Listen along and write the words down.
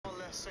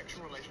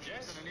sexual relationships.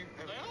 Yes,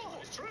 they are.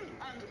 It's true.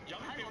 And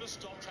young people have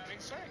stopped having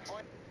sex.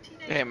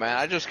 Hey man,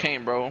 I just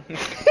came, bro.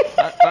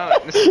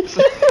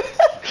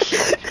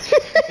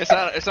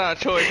 It's not a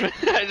choice, man.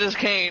 I just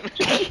came.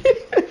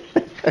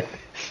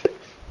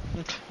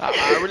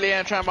 I really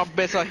am trying my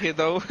best out here,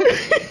 though.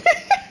 This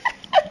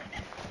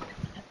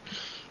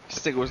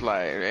nigga was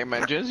like, hey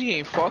man, Jenzy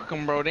ain't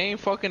fucking, bro. They ain't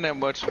fucking that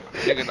much.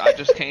 Nigga, I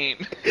just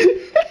came.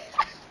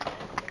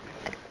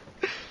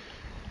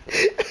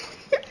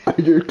 I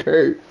just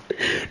came.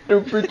 The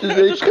bitches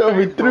ain't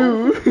coming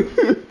through.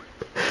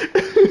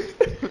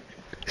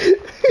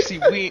 See,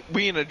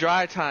 we in the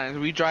dry times.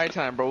 We dry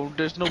time, bro.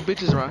 There's no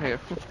bitches around here.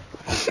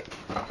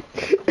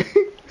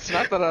 It's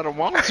not that I don't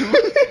want to.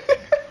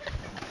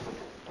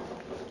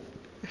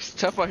 It's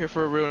tough out here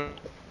for a real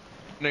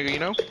nigga, you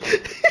know?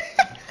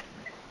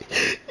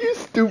 You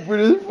stupid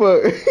as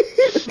fuck.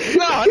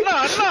 No.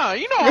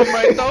 You know I'm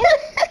right, though.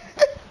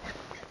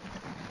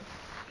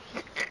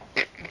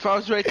 If I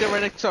was right there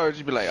right next to her, I'd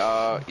just be like,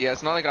 yeah,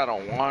 it's not like I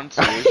don't want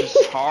to. It's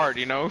just hard,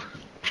 you know?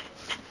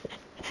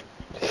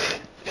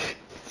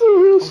 So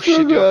real Oh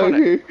shit, dude, out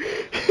here.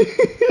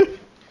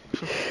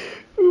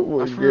 Oh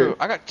my for real, god.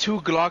 I got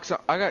 2 Glocks.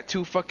 I got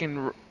 2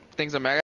 fucking things on me.